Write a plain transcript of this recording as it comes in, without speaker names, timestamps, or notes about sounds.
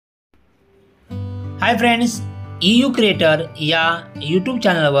Hi friends, EU creator या YouTube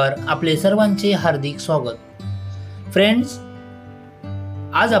चॅनलवर आपले सर्वांचे हार्दिक स्वागत। फ्रेंड्स,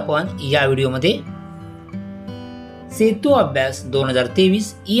 आज आपण या व्हिडिओमध्ये सेतु अभ्यास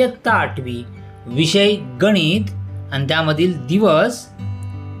 2023 इयत्ता 8वी विषय गणित आणि त्यामधील दिवस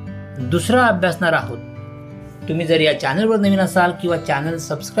दुसरा अभ्यासणार आहोत। तुम्ही जर या चॅनलवर नवीन असाल किंवा चॅनल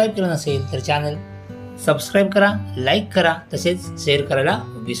सबस्क्राइब केलं नसेल तर चॅनल सबस्क्राइब करा, लाईक करा, तसेच शेअर करायला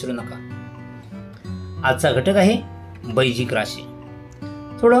विसरू नका। आजचा घटक आहे बैजिक राशी।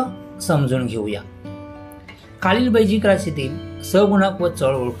 थोडं समजून घेऊया। खालील बैजिक राशीतील सगुणक व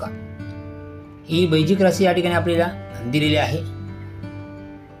चळ ओळखा। ही बैजिक राशी या ठिकाणी आपल्याला दिलेली आहे।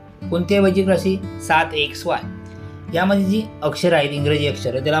 कोणती बैजिक राशी? 7xy। यामध्ये जी अक्षर आहेत, इंग्रजी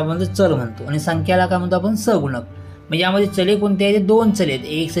अक्षर, त्याला आपण चल म्हणतो आणि संख्याला काय म्हणतो आपण? सगुणक। म्हणजे यामध्ये चले कोणते आहेत? दोन चले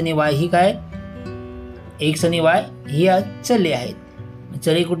आहेत, x आणि y। ही काय? x आणि y ही चले आहेत।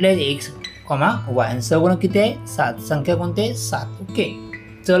 चले कुठले आहेत? x, y। आणि सगुणक किती आहे? 7। संख्या कोणती आहे? 7। ओके,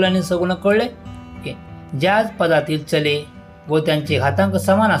 चल आणि सगुणक कळले? ओके, ज्या पदातील चले व त्यांचे घातांक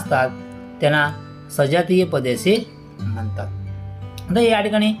समान असतात त्यांना सजातीय पदे असे म्हणतात। आता या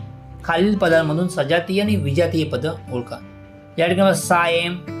ठिकाणी खालील पदांमधून सजातीय आणि विजातीय पद ओळखा। या ठिकाणी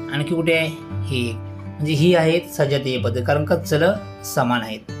 6m आणखी कुठे आहे? हे, म्हणजे ही आहेत सजातीय पद, कारण का चल समान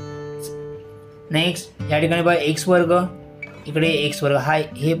आहेत। नेक्स्ट या ठिकाणी बघा x वर्ग, इकडे x वर्ग, हा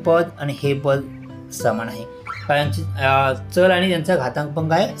हे पद आणि हे पद समान आहे, कारण चल आणि त्यांचा घातांक पण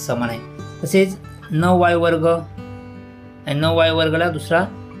काय समान आहे। तसेच 9y वर्ग आणि 9y वर्गला दुसरा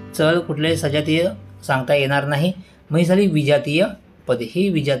चल कुठले सजातीय सांगता येणार नाही, मग ही झाली विजातीय पदे, ही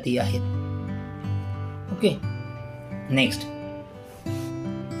विजातीय आहेत। ओके, नेक्स्ट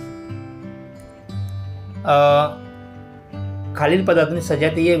खालील पदातून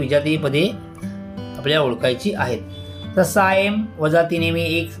सजातीय विजातीय पदे आपल्याला ओळखायची आहेत। तर 6m वजा 3m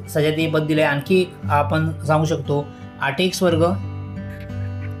एक सजातीय पद दिले। आणखी आपण सांगू शकतो 8x वर्ग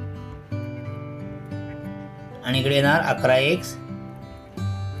आणि इकडे येणार 11x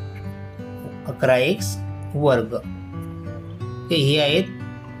वर्ग। ही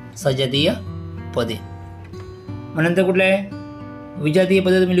आहेत सजातीय पदे। मग नंतर कुठले आहे विजातीय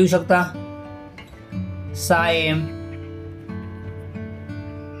पदे? तुम्ही लिहू शकता 6m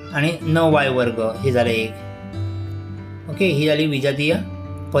आणि 9y वर्ग, हे झाले एक। ओके, ही झाली विजातीय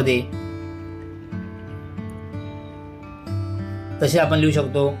पदे। तसे आपण लिहू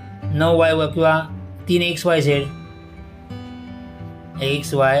शकतो 9y किंवा 3xyz,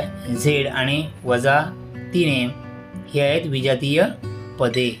 xyz आणि वजा 3m ही आहेत विजातीय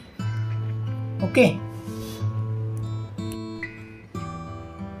पदे। ओके,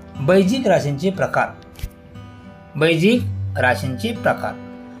 बैजिक राशींचे प्रकार। बैजिक राशींचे प्रकार।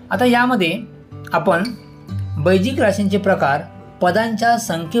 आता यामध्ये आपण बैजिक राशींचे प्रकार पदांच्या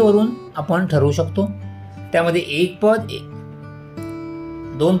संख्येवरून आपण ठरवू शकतो। त्यामध्ये एक पद,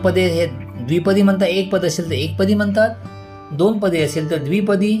 दोन पदे हे द्विपदी म्हणतात, एक पद असेल तर एकपदी म्हणतात, दोन पदे असेल तर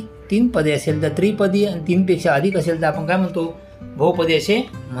द्विपदी, तीन पदे असेल तर त्रिपदी आणि तीनपेक्षा अधिक असेल तर आपण काय म्हणतो? बहुपदी असे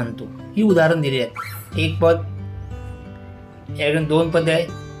म्हणतो। ही उदाहरण दिली आहेत। एक पद, या ठिकाणी दोन पदे आहेत,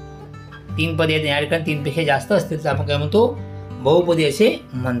 तीन पदे आहेत, या ठिकाणी तीनपेक्षा जास्त असतील तर आपण काय म्हणतो? बहुपदी असे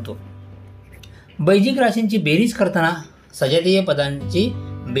म्हणतो। बैजिक राशींची बेरीज करताना सजातीय पदांची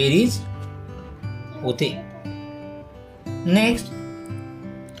बेरीज होते। नेक्स्ट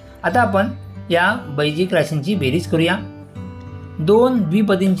आता आपण या बैजिक राशींची बेरीज करूया। दोन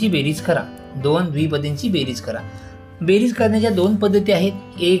द्विपदींची बेरीज करा। दोन द्विपदींची बेरीज करा। बेरीज करण्याच्या दोन पद्धती आहेत,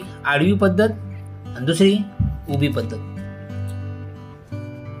 एक आडवी पद्धत आणि दुसरी उभी पद्धत।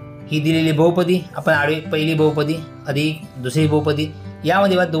 ही दिलेली बहुपदी, आपण आडवी पहिली बहुपदी अधिक दुसरी बहुपदी,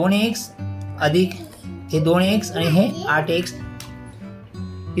 यामध्ये 2x अधिक हे 2x आणि हे 8x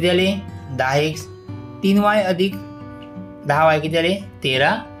किती आले? 10x। 3y अधिक 10y किती आले?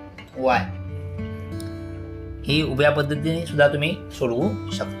 13y। ही उभ्या पद्धतीने सुद्धा तुम्ही सोडवू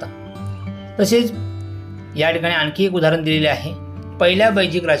शकता। तसेच या ठिकाणी आणखी एक उदाहरण दिलेले आहे। पहिल्या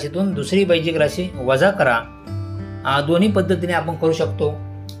बैजिक राशीतून दुसरी बैजिक राशी वजा करा। दोन्ही पद्धतीने आपण करू शकतो,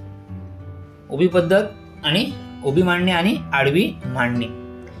 उभी पद्धत आणि उभी मांडणी आणि आडवी मांडणी।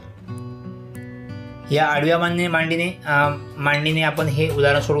 या आडव्या मांडणीने आपण हे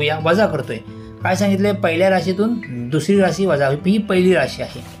उदाहरण सोडवूया। वजा करतोय, काय सांगितलंय? पहिल्या राशीतून दुसरी राशी वजा, ही पहिली राशी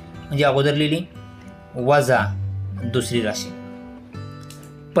आहे म्हणजे अगोदर लिहिली, वजा दुसरी राशी।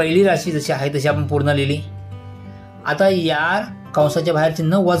 पहिली राशी जशी आहे तशी आपण पूर्ण लिहिली। आता या कंसाच्या बाहेर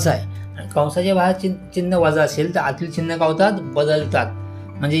चिन्ह वजा आहे आणि कंसाच्या बाहेर चिन्ह वजा असेल तर आतील चिन्ह काय होतात? बदलतात।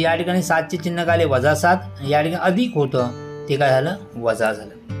 म्हणजे या ठिकाणी 7चे चिन्ह काय आले? वजा 7, या ठिकाणी अधिक होतं ते काय झालं? वजा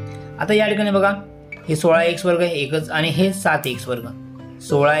झालं। आता या ठिकाणी बघा, हे 16x वर्ग एकच आणि हे 7x वर्ग।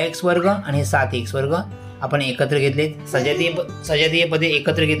 16x वर्ग आणि हे 7x वर्ग आपण एकत्र घेतलेत, सजातीय पदे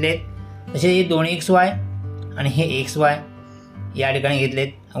एकत्र घेतलेत. तसे हे 2xy आणि हे xy या ठिकाणी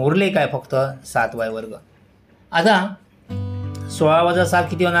घेतलेत. उरले काय फक्त 7y वर्ग. आता 16 वजा 7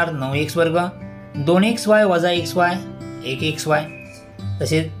 किती होणार? 9x वर्ग. 2xy वजा xy 1xy.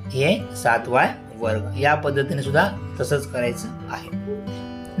 तसेच हे 7y वर्ग. या पद्धतीने सुद्धा तसंच करायचं आहे.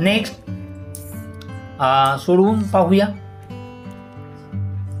 नेक्स्ट सोडवून पाहूया.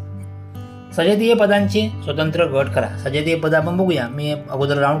 सजातीय पदांचे स्वतंत्र गट करा. सजातीय पद आपण बघूया. मी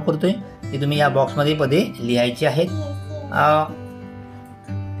अगोदर राऊंड करतोय की तुम्ही या बॉक्समध्ये पदे लिहायची आहेत.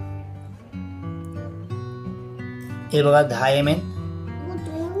 हे बघा 10 mn.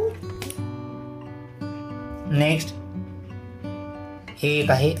 नेक्स्ट हे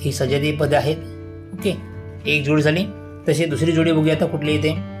एक आहे, ही सजातीय पदे आहेत. ओके, एक जोडी झाली. तशी दुसरी जोडी बघूया आता कुठली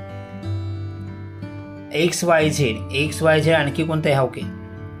येते. XYZ आणखी कोणतं आहे? ओके,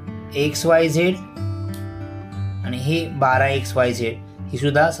 XYZ आणि ही 12XYZ ही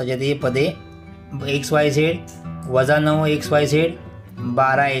सुद्धा सजातीय पदे. XYZ वजा 9XYZ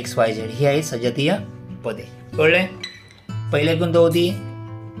 12XYZ ही आहे सजातीय पदे. कळले? पहिले कोणतं होती?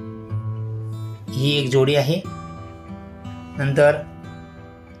 ही एक जोडी आहे. नंतर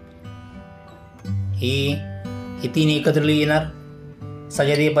ही 3 एकत्र येणार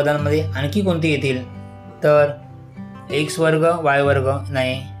सजातीय पदांमध्ये. आणखी कोणते येतील तर x वर्ग y वर्ग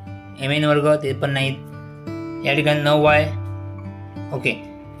नाही, mn वर्ग ते पण नाहीत. या ठिकाणी 9y. ओके,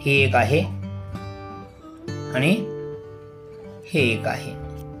 ही एक आहे आणि हे एक आहे.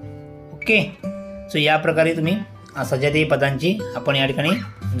 ओके, सो या प्रकारे तुम्ही सजातीय पदांची आपण या ठिकाणी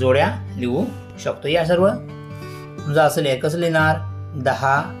जोड्या लिहू शकतो. या सर्व समजा असं लिहा. कसं लिहिणार?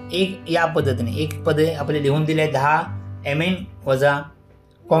 10 एक या पद्धतीने एक पदे आपले लिहून दिले. 10 mn वजा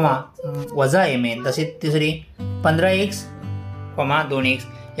कॉमा वजा mn. तसेच तिसरी 15x 2x.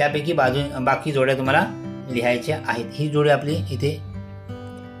 यापैकी बाकी जोड्या तुम्हाला लिहायच्या आहेत. ही जोडी आपली इथे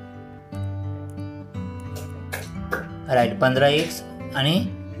राईट 15x आणि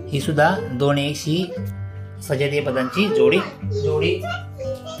ही सुद्धा 2x ही सजातीय पदांची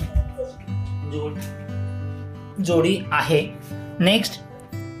जोडी आहे. नेक्स्ट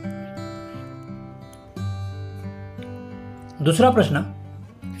दुसरा प्रश्न.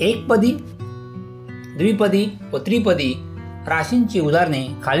 एकपदी, द्विपदी व त्रिपदी राशींची उदाहरणे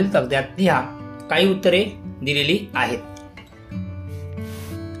खालील तक्त्यात लिहा. काही उत्तरे दिलेली आहेत.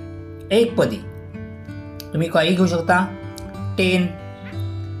 एकपदी तुम्ही काही घेऊ शकता. 10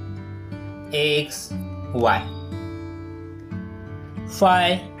 x y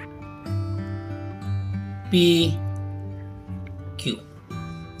 5 p q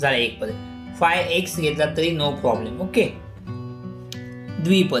झालं एक पदी. 5x घेतला तरी no problem. Okay.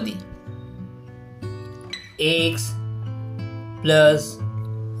 द्विपदी x plus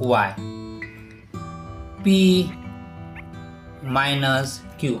y p minus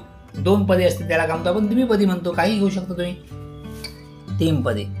q. 2 पदे असते त्याला काय म्हणतो आपण? द्विपदी म्हणतो. काही घेऊ शकता तुम्ही. 3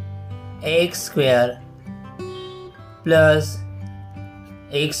 पदे x स्क्वेअर प्लस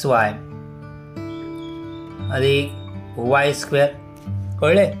xy अधिक y स्क्वेअर.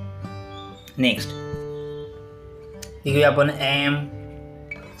 कळले? नेक्स्ट घेऊया आपण m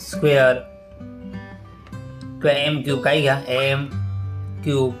स्क्वेअर किंवा m क्यूब. काही घ्या. m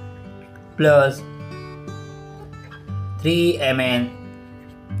cube plus 3mn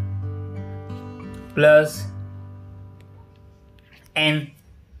plus n.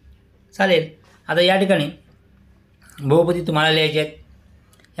 चालेल. आता या ठिकाणी बहुपदी तुम्हाला लिहायचे आहेत.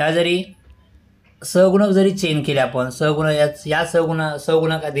 या जरी सहगुणक जरी चेंज केले आपण, या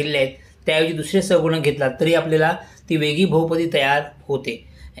सहगुणक दिलेले आहेत त्याऐवजी दुसरे सहगुणक घेतला तरी आपल्याला ती वेगळी बहुपदी तयार होते.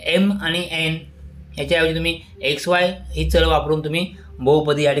 m आणि n याच्याऐवजी तुम्ही xy ही चल वापरून तुम्ही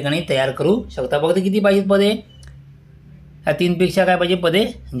बहुपदी या ठिकाणी तयार करू शकता. फक्त किती पाहिजेत पदे? या 3 पेक्षा काय पाहिजे? पदे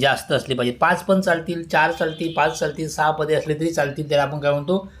जास्त असली पाहिजे. 5 पण चालतील, 4 चालतील, 5 चालतील, 6 पदे असले तरी चालतील. त्याला आपण काय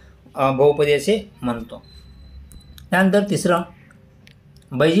म्हणतो? बहुपदी असे म्हणतो. त्यानंतर तिसरं,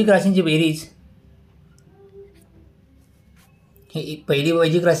 बैजिक राशींची बेरीज. ही पहिली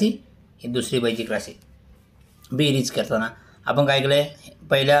बैजिक राशी, ही दुसरी बैजिक राशी. बेरीज करताना आपण काय केलं आहे?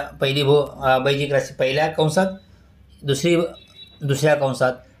 पहिली बैजिक राशी पहिल्या कंसात, दुसरी दुसऱ्या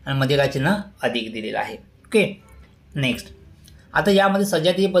कंसात आणि मध्ये काय चिन्ह अधिक दिलेलं आहे. ओके. नेक्स्ट आता यामध्ये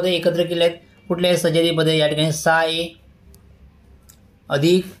सजातीय पदे एकत्र केले आहेत. कुठले आहेत सजातीय पदे? या ठिकाणी 6a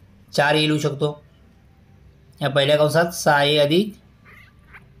अधिक 4a लिहू शकतो. या पहिल्या कंसात 6a अधिक,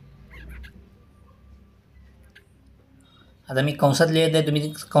 आता मी कंसात लिहित आहे,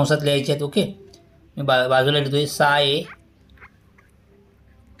 तुम्ही कंसात लिहायचे आहेत. ओके. मी बाजूला लिहितोय 6a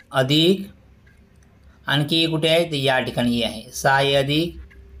अधिक आणखी कुठे आहे ते या ठिकाणी आहे 6a अधिक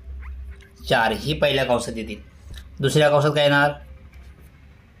 4 ही पहिल्या कंसात येतील. दुसऱ्या कंसात काय येणार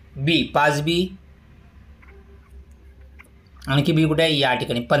b 5b आणखी b कुठे आहे या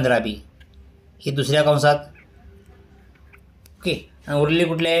ठिकाणी 15b ही दुसऱ्या कंसात. ओके. आणि उरलेले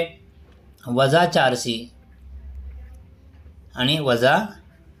कुठले आहे वजा 4c आणि वजा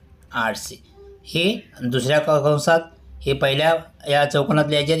 8c हे दुसऱ्या कंसात. हे पहिल्या या चौकोनात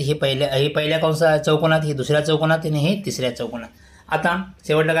लिहायचे हे पहिल्या कंसात चौकोनात, हे दुसऱ्या चौकोनात आणि हे तिसऱ्या चौकोनात. आता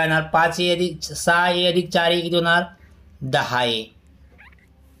शेवटला काय येणार 5a अधिक 6a अधिक 4a किती होणार 10a.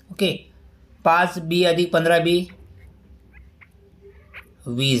 ओके. 5b अधिक 15b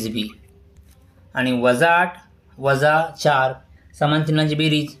 20b आणि वजा 8 वजा 4 समान चिन्हांची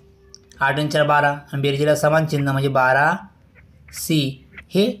बेरीज 8 आणि 4 12 आणि बेरीजला समान चिन्ह म्हणजे 12c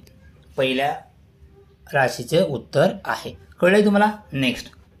हे पहिल्या राशीचे उत्तर आहे. कळलंय तुम्हाला. नेक्स्ट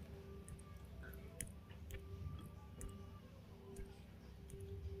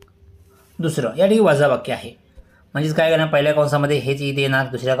दुसरं या ठिकाणी वजाबाकी आहे. म्हणजेच काय करणार पहिल्या कंसामध्ये हेच इथे येणार,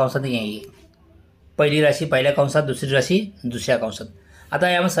 दुसऱ्या कंसात येईल. पहिली राशी पहिल्या कंसात, दुसरी राशी दुसऱ्या कंसात. आता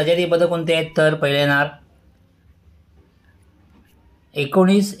यामध्ये सजातीय पद कोणते आहेत तर पहिले येणार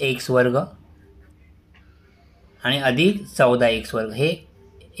 19x वर्ग आणि अधिक 14x वर्ग हे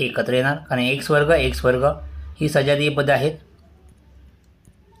एकत्र येणार, कारण x वर्ग ही सजातीय पदे आहेत.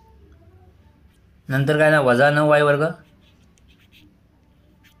 नंतर काय ना वजा 9y वर्ग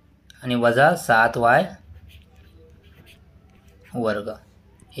आणि वजा 7y वर्ग.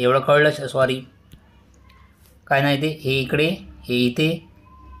 एवढं कळलं. सॉरी काय नाही ते हे इकडे हे इथे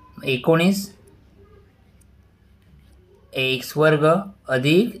 19x वर्ग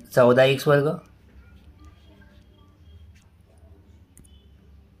अधिक 14x वर्ग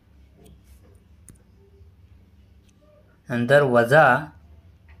नंतर वजा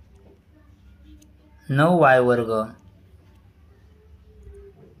 9y वर्ग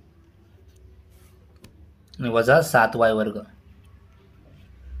आणि वजा 7y वर्ग.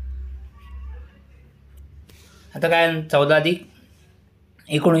 आता काय 14 अधिक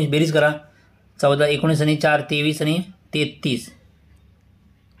 19 बेरीज करा. 14 19 आणि 4 23 आणि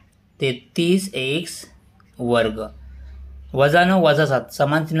 33x वर्ग वजा 9 वजा 7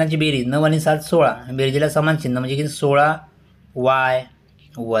 समान चिन्हाची बेरीज 9 आणि 7 16 बेरीजला समान चिन्ह म्हणजे की 16y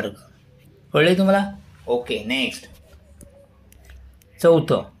वर्ग. कळले तुम्हाला. ओके. नेक्स्ट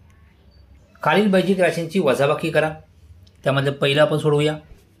चौथं खालील बैजिक राशींची वजाबाकी करा. त्यामध्ये पहिलं आपण सोडवूया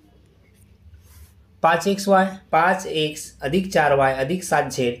 5x अधिक 4y अधिक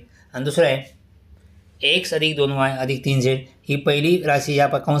 7z आणि दुसरं आहे x अधिक 2y अधिक 3z. ही पहिली राशी या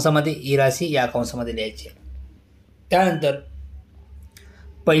कंसामध्ये, ही राशी या कंसामध्ये लिहायची. त्यानंतर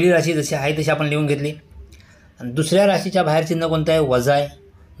पहिली राशी जशी आहे तशी आपण लिहून घेतली. आणि दुसऱ्या राशीच्या बाहेर चिन्ह कोणतं आहे वजा आहे,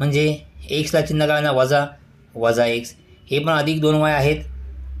 म्हणजे एक्सला चिन्ह काय ना वजा x. हे पण अधिक 2y आहेत,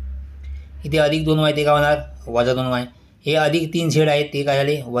 इथे अधिक 2y ते काय होणार वजा 2y. हे अधिक 3z आहेत ते काय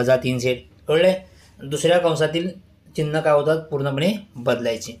झाले वजा 3z. कळले. दुसऱ्या कंसातील चिन्ह काय होतात पूर्णपणे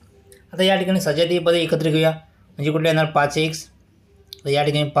बदलायचे. आता या ठिकाणी सजातीय पदे एकत्र घेऊया. म्हणजे कुठले येणार 5x तर या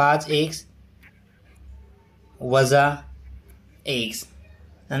ठिकाणी 5x वजा x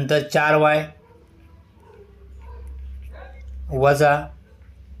नंतर 4y वजा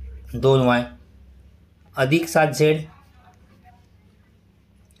 2y अधिक 7z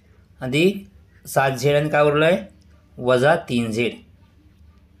आणि काय उरलं आहे वजा 3z.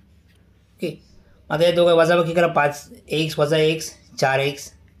 ओके. आता या दोघं वजाबाकी करा. 5x वजा x 4x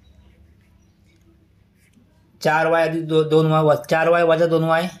 4y अधिक 2y 4y वजा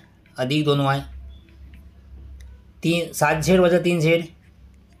 2y अधिक 2y 7z वजा 3z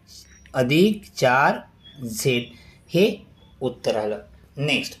अधिक 4z हे उत्तर आलं.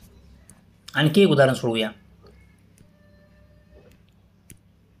 नेक्स्ट आणखी एक उदाहरण सोडवूया.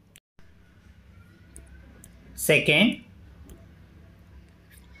 सेकंड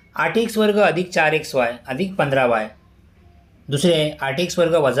 8x वर्ग अधिक 4xy अधिक 15y दुसरे 8x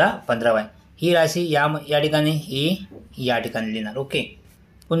वर्ग वजा 15y. ही राशी या ठिकाणी ही या ठिकाणी लिहिणार. ओके.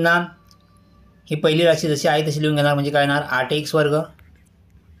 पुन्हा ही पहिली राशी जशी आहे तशी लिहून घेणार. म्हणजे काय येणार 8x वर्ग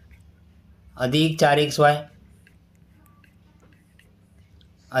अधिक 4xy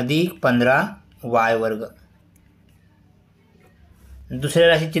अधिक 15y वर्ग. दुसऱ्या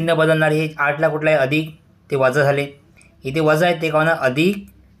राशी चिन्ह बदलणार. हे 8ला कुठला आहे अधिक ते वजा झाले, इथे वजा आहे ते काय होणार अधिक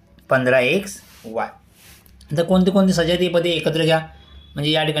 15xy. आता कोणते कोणते सजातीय पदे एकत्र घ्या.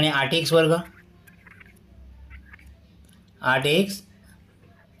 म्हणजे या ठिकाणी 8x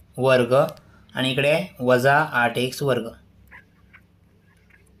वर्ग आणि इकडे वजा 8x वर्ग.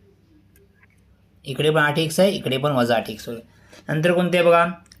 इकडे पण 8x आहे, इकडे पण वजा 8x वर्ग. नंतर कोणते आहे बघा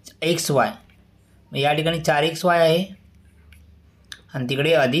xy या ठिकाणी 4xy आहे आणि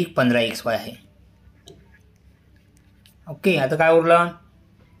तिकडे अधिक 15xy आहे. ओके, आता काय उरलं?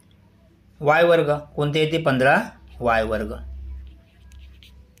 y वर्ग. कोणते येते? 15y वर्ग.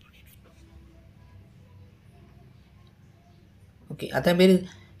 ओके, आता बेरीज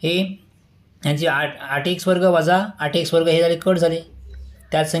हे यांची 8x वर्ग वजा 8x वर्ग हे झाले, कट झाले.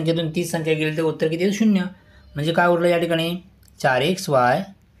 त्याच संख्येतून 30 संख्या गेली तर उत्तर किती? 0. म्हणजे काय उरलं या ठिकाणी? 4xy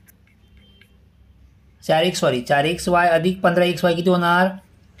अधिक 15xy किती होणार?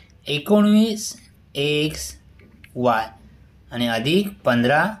 19xy आणि अधिक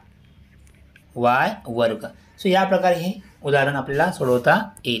 15y वर्ग. सो या प्रकारे हे उदाहरण आपल्याला सोडवता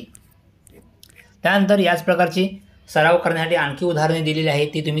येईल. त्यानंतर याच प्रकारचे सराव करण्यासाठी आणखी उदाहरणे दिलेली आहेत,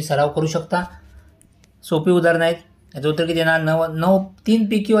 ती तुम्ही सराव करू शकता. सोपी उदाहरणं आहेत. याचं उत्तर किती येणार?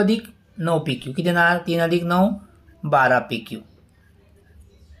 3pq अधिक 9pq किती येणार? 3 अधिक 9 12pq.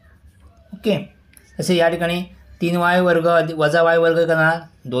 ओके, तसे या ठिकाणी 3y वर्ग वजा y वर्ग करणार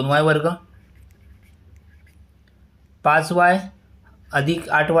 2y वर्ग. 5y अधिक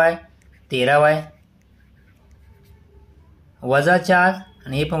 8y 13y वजा 4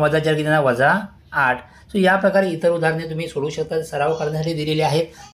 आणि हे पण वजा 4 किती येणार? वजा 8. सो या प्रकारे इतर उदाहरणे तुम्ही सोडवू शकता, सराव करण्यासाठी दिलेली आहेत.